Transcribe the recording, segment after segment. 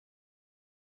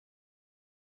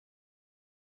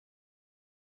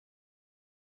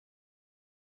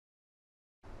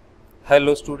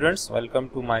Hello students, welcome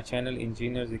to my channel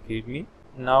Engineers Academy.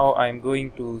 Now I am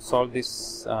going to solve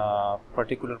this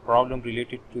particular problem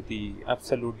related to the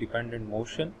absolute dependent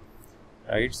motion,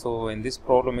 right? So in this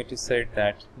problem it is said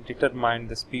that determine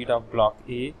the speed of block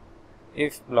A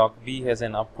if block B has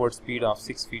an upward speed of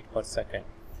 6 feet per second,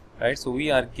 right? So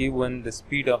we are given the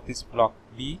speed of this block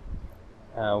B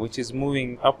which is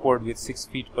moving upward with 6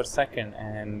 feet per second,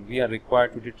 and we are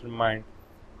required to determine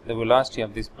the velocity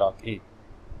of this block A.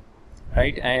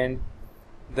 Right, and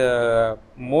the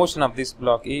motion of this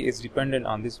block A is dependent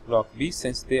on this block B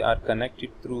since they are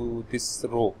connected through this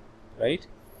rope, right?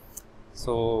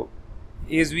 So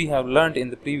as we have learned in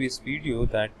the previous video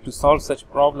that to solve such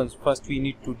problems, first we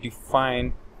need to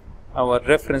define our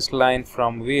reference line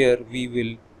from where we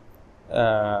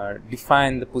will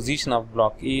define the position of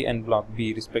block A and block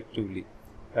B respectively,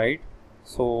 right?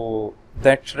 So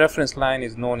that reference line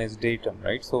is known as datum,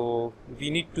 right? So we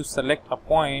need to select a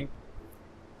point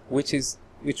which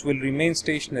will remain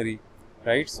stationary,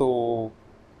 right? So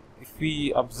if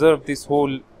we observe this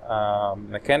whole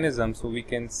mechanism, so we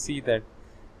can see that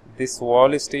this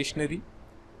wall is stationary,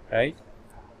 right?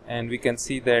 And we can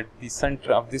see that the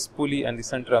center of this pulley and the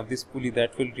center of this pulley,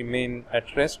 that will remain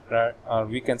at rest, right? Or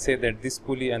we can say that this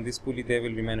pulley and this pulley, they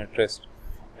will remain at rest,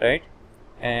 right?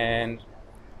 And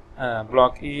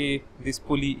block A, this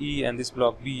pulley E and this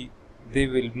block B, they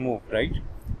will move, right?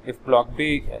 If block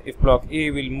A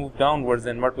will move downwards,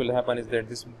 then what will happen is that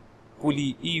this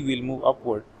pulley E will move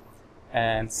upward,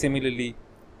 and similarly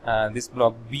this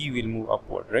block B will move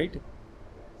upward, right?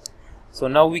 So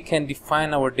now we can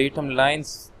define our datum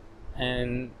lines,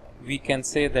 and we can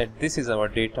say that this is our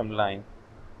datum line.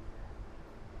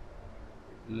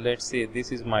 Let's say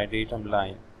this is my datum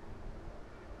line.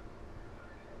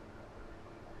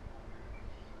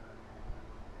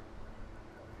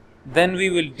 Then we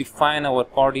will define our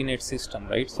coordinate system,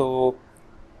 right? So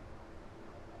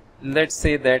let's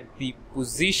say that the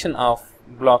position of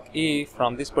block A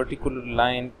from this particular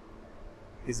line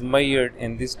is measured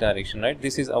in this direction, right?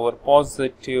 This is our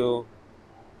positive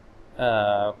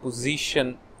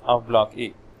position of block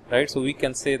A, right? So we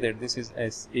can say that this is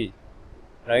SA,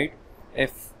 right?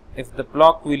 If the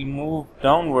block will move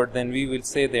downward, then we will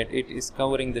say that it is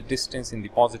covering the distance in the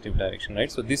positive direction,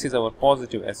 right? So this is our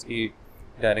positive SA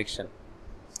direction.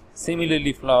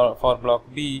 Similarly for block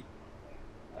B,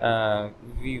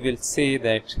 we will say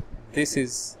that this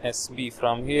is SB,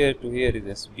 from here to here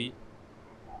is SB.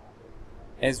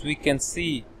 As we can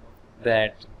see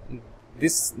that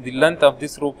the length of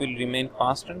this rope will remain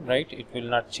constant, right? It will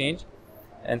not change.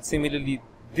 And similarly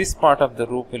this part of the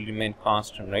rope will remain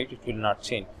constant, right? It will not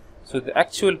change. So the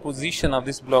actual position of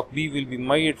this block B will be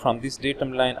measured from this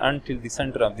datum line until the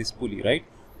center of this pulley, right?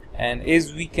 And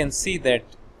as we can see that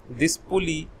this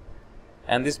pulley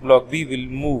and this block B will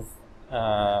move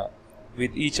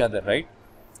with each other, right?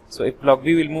 So if block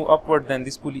B will move upward, then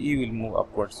this pulley E will move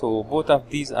upward. So both of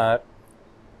these are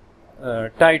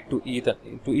tied to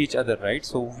each other, right?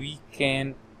 So we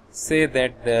can say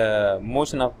that the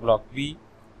motion of block B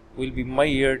will be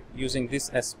measured using this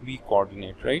SB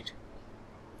coordinate, right?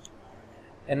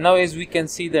 And now as we can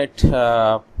see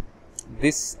that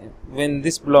when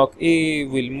this block A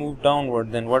will move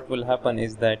downward, then what will happen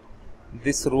is that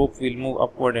this rope will move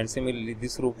upward, and similarly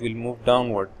this rope will move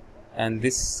downward, and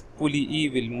this pulley E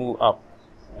will move up,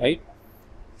 right?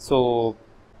 So,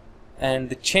 and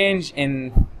the change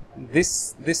in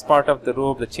this part of the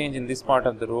rope, the change in this part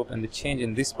of the rope, and the change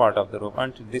in this part of the rope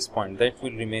until this point, that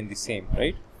will remain the same,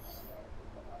 right?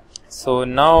 So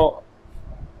now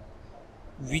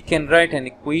we can write an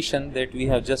equation that we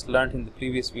have just learned in the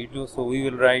previous video. So we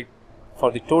will write, for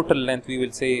the total length we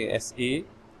will say SA,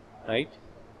 right?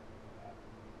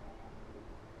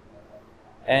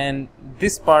 And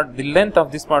this part, the length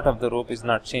of this part of the rope is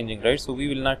not changing, right? So we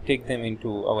will not take them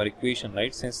into our equation,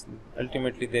 right? Since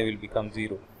ultimately they will become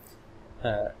 0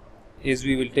 as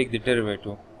we will take the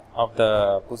derivative of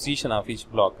the position of each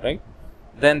block, right?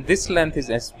 Then this length is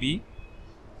SB,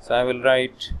 so I will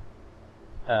write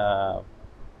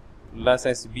plus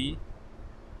SB.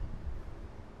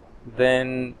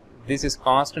 Then this is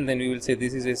constant, then we will say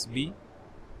this is SB.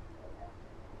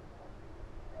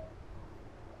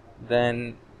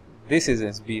 Then this is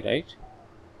SB, right?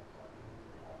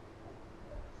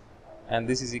 And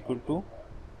this is equal to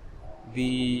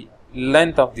the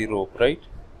length of the rope, right?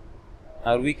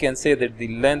 Or we can say that the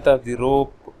length of the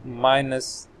rope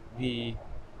minus the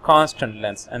constant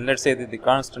length, and let's say that the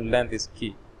constant length is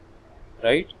K,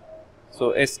 right?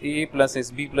 So SA plus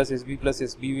SB plus SB plus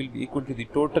SB will be equal to the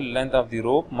total length of the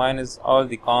rope minus all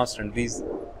the constant, these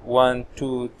 1,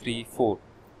 2, 3, 4,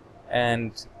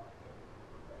 and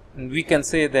we can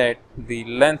say that the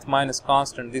length minus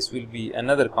constant, this will be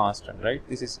another constant, right?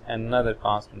 This is another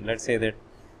constant. Let's say that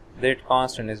that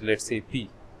constant is, let's say, p,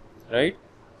 right?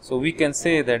 So we can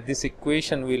say that this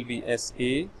equation will be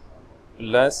SA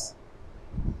plus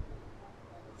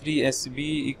 3SB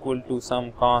equal to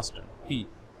some constant p.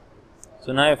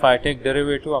 So now if I take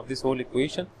derivative of this whole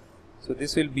equation, so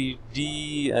this will be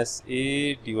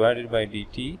dSA divided by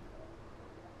dt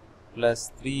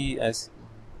plus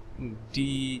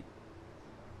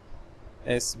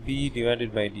 3SDSB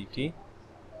divided by dt,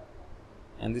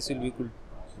 and this will be equal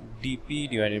to dP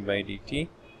divided by dt.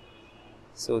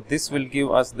 So this will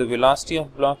give us the velocity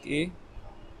of block A,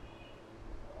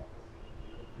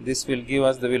 this will give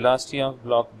us the velocity of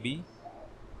block B,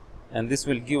 and this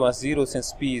will give us 0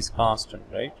 since P is constant,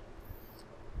 right?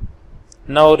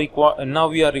 Now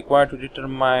we are required to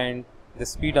determine the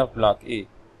speed of block A.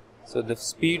 So the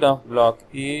speed of block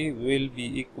A will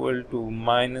be equal to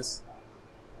minus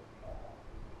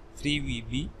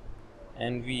 3VB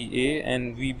and VA,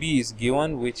 and VB is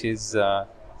given, which is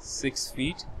 6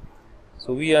 feet.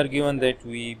 So we are given that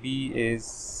VB is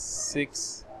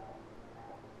 6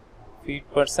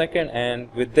 feet per second,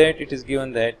 and with that it is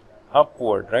given that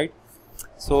upward, right?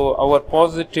 So our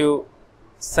positive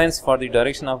sense for the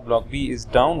direction of block B is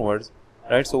downwards,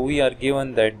 right? So we are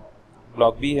given that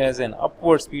block B has an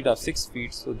upward speed of 6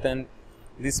 feet. So then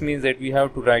this means that we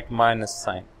have to write minus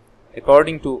sign.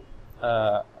 According to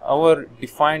our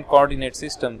defined coordinate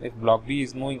system, if block B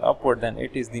is moving upward, then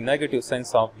it is the negative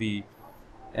sense of the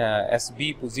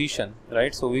SB position,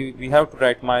 right? So we have to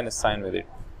write minus sign with it,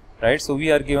 right? So we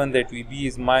are given that VB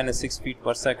is minus 6 feet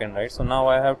per second, right? So now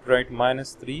I have to write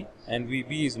minus 3 and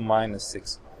VB is minus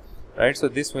 6, right? So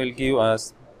this will give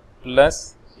us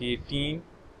plus 18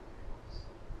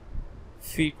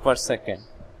 feet per second,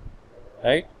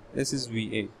 right? This is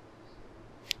VA.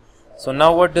 So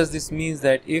now what does this mean?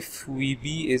 That if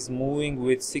VB is moving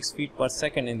with 6 feet per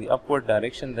second in the upward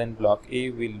direction, then block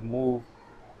A will move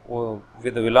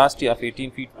with a velocity of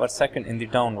 18 feet per second in the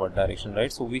downward direction,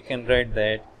 right? So we can write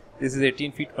that this is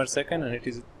 18 feet per second and it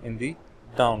is in the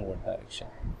downward direction.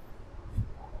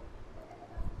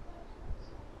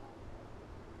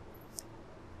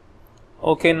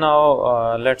 Okay,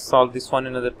 now let's solve this one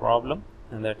another problem,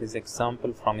 and that is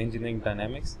example from engineering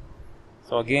dynamics.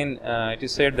 So again it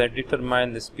is said that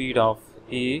determine the speed of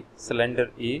A,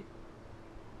 cylinder A,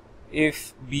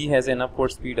 if B has an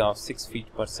upward speed of 6 feet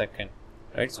per second,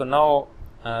 right? So now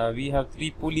we have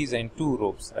 3 pulleys and 2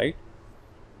 ropes, right?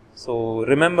 So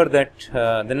remember that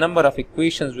the number of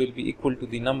equations will be equal to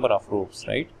the number of ropes,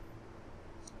 right?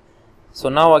 So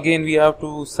now again we have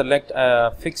to select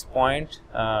a fixed point,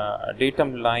 a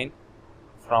datum line,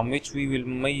 from which we will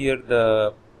measure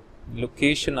the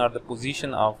location or the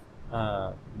position of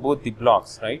both the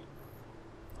blocks, right?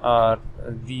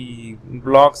 The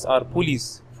blocks are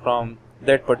pulleys from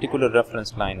that particular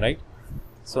reference line, right?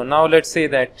 So now let's say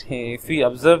that if we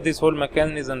observe this whole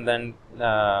mechanism, then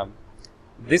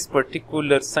this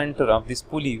particular center of this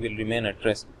pulley will remain at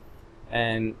rest,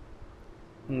 and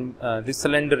this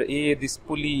cylinder A, this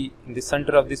pulley, in the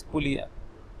center of this pulley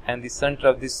and the center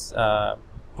of this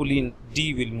pulley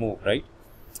D will move, right?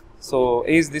 So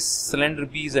as this cylinder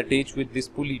B is attached with this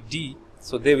pulley D,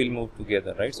 so they will move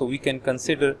together, right? So we can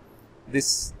consider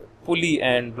this pulley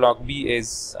and block B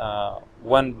as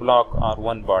one block or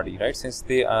one body, right? Since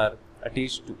they are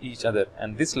attached to each other,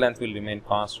 and this length will remain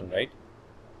constant, right?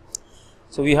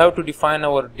 So we have to define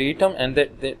our datum, and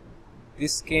that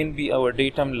this can be our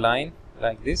datum line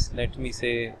like this. Let me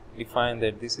say define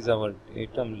that this is our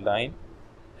datum line,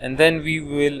 and then we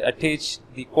will attach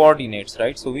the coordinates,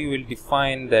 right? So we will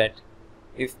define that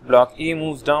if block A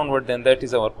moves downward, then that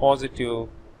is our positive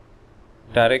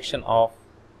direction of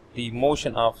the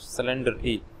motion of cylinder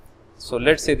A. So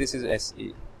let's say this is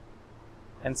SA,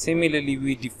 and similarly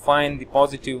we define the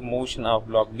positive motion of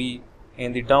block B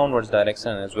in the downwards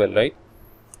direction as well, right?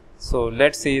 So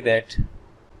let's say that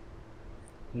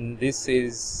this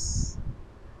is,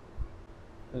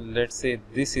 let's say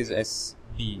this is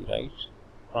SB, right?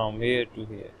 From here to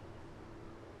here,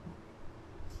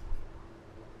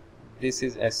 this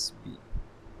is SB.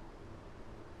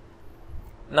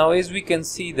 Now as we can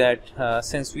see that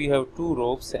since we have 2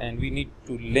 ropes and we need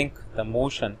to link the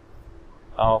motion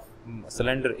of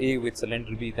cylinder A with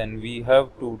cylinder B, then we have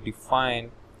to define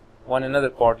one another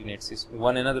coordinates,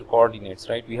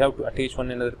 right? We have to attach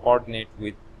one another coordinate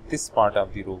with this part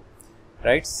of the rope,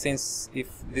 right? Since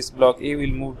if this block A will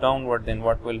move downward, then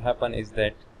what will happen is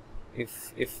that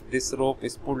if this rope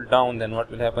is pulled down, then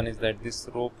what will happen is that this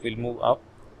rope will move up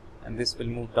and this will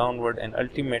move downward, and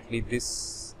ultimately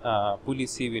this pulley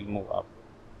C will move up,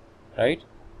 right?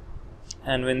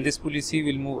 and when this pulley C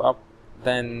will move up,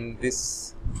 then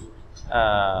this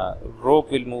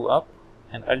rope will move up,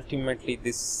 and ultimately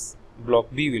this block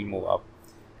B will move up,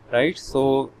 right?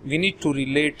 So we need to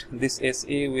relate this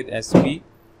SA with SB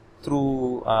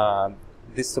through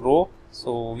this rope.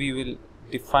 So we will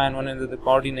define one another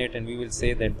coordinate, and we will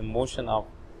say that the motion of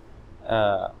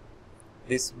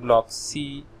this block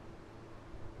C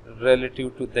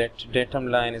relative to that datum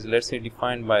line is, let's say,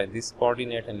 defined by this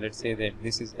coordinate, and let's say that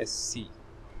this is SC,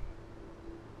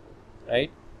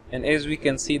 right? And as we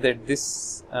can see that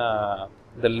this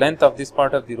the length of this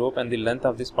part of the rope and the length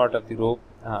of this part of the rope,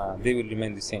 they will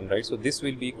remain the same, right? So this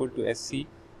will be equal to SC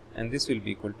and this will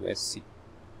be equal to SC.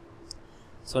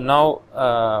 So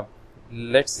now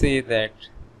let's say that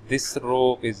this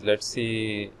rope is, let's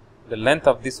say, the length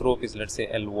of this rope is, let's say,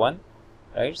 L1,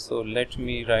 right? So let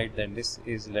me write that this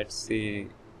is, let's say,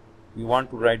 we want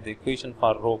to write the equation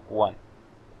for rope 1.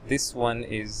 This one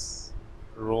is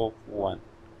rope 1,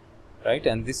 right?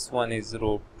 And this one is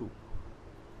rope 2.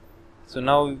 So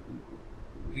now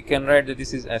we can write that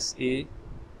this is SA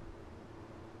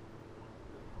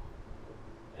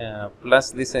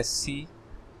plus this SC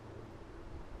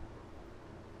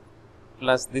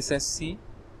plus this SC.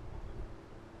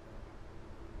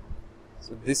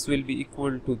 So this will be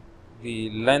equal to the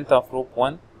length of rope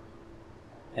 1,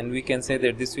 and we can say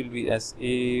that this will be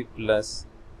SA plus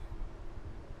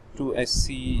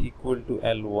 2SC equal to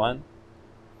L1.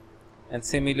 And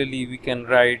similarly we can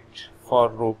write for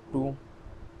rope 2.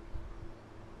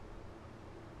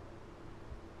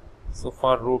 So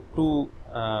for rope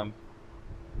 2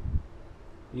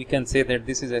 we can say that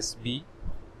this is SB,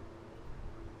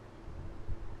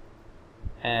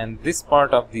 and this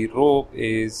part of the rope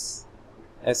is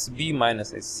SB minus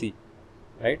SC,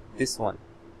 right? This one.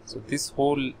 So this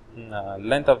whole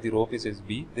length of the rope is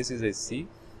SB, this is SC,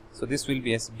 so this will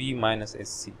be SB minus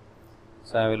SC.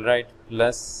 So I will write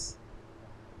plus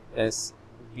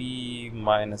SB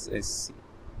minus SC,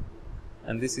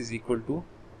 and this is equal to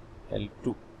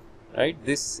L2, right?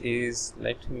 This is,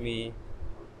 let me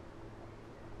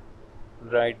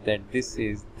write that this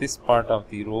is, this part of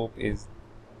the rope is,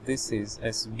 this is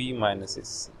SB minus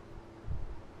SC.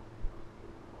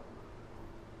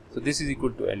 So this is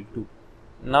equal to L2.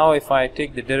 Now if I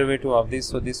take the derivative of this,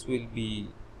 so this will be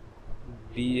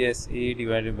dSA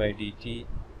divided by dt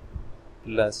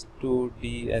plus 2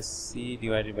 dSC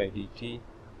divided by dt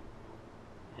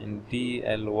and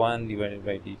dL1 divided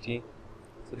by dt.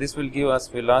 So this will give us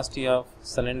velocity of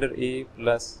cylinder A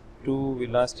plus 2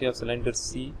 velocity of cylinder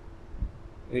C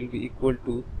will be equal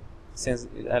to, since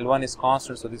L1 is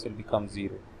constant, so this will become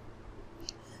 0.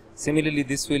 Similarly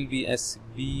this will be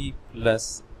SB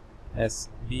plus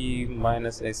SB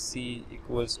minus SC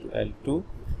equals to L2,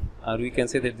 or we can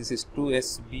say that this is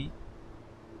 2SB,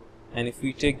 and if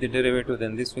we take the derivative,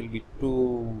 then this will be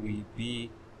 2VB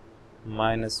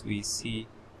minus VC,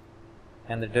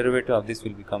 and the derivative of this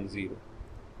will become 0,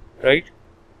 right?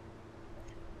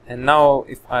 And now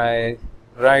if I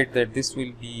write that this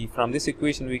will be, from this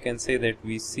equation we can say that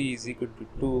VC is equal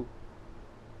to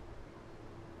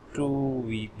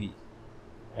 2VB,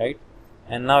 right?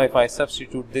 And now if I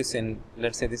substitute this in,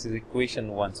 let's say this is equation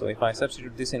 1, so if I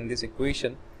substitute this in this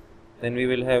equation, then we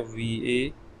will have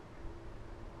VA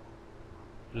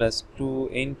plus 2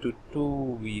 into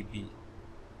 2VB,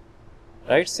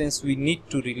 right? Since we need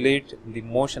to relate the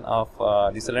motion of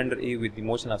the cylinder A with the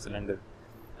motion of cylinder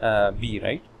B,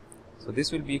 right? So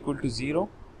this will be equal to 0,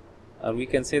 or we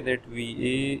can say that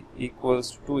VA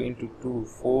equals 2 into 2,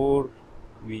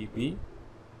 4VB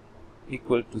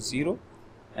equal to 0,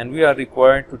 and we are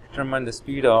required to determine the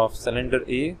speed of cylinder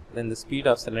A. Then the speed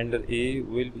of cylinder A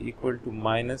will be equal to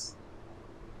minus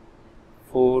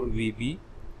 4VB,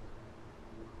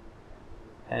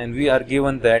 and we are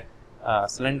given that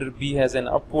cylinder B has an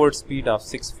upward speed of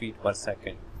 6 feet per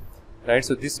second, right?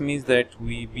 So this means that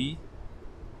VB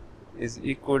is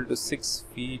equal to 6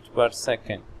 feet per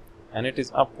second, and it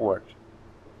is upward,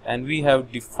 and we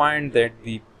have defined that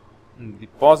the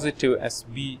positive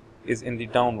SB is in the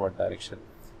downward direction,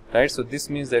 right? So this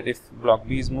means that if block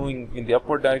B is moving in the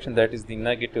upward direction, that is the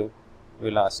negative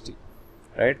velocity,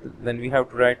 right? Then we have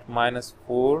to write minus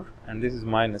 4 and this is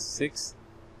minus 6,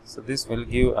 so this will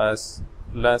give us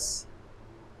plus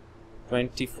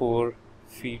 24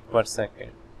 feet per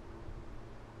second.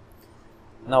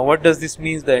 Now what does this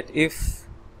mean? That if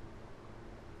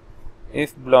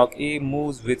block A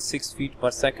moves with 6 feet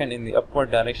per second in the upward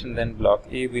direction, then block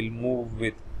A will move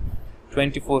with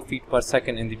 24 feet per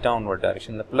second in the downward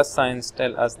direction. The plus signs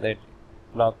tell us that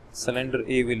block cylinder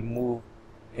A will move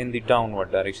in the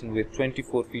downward direction with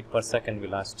 24 feet per second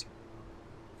velocity.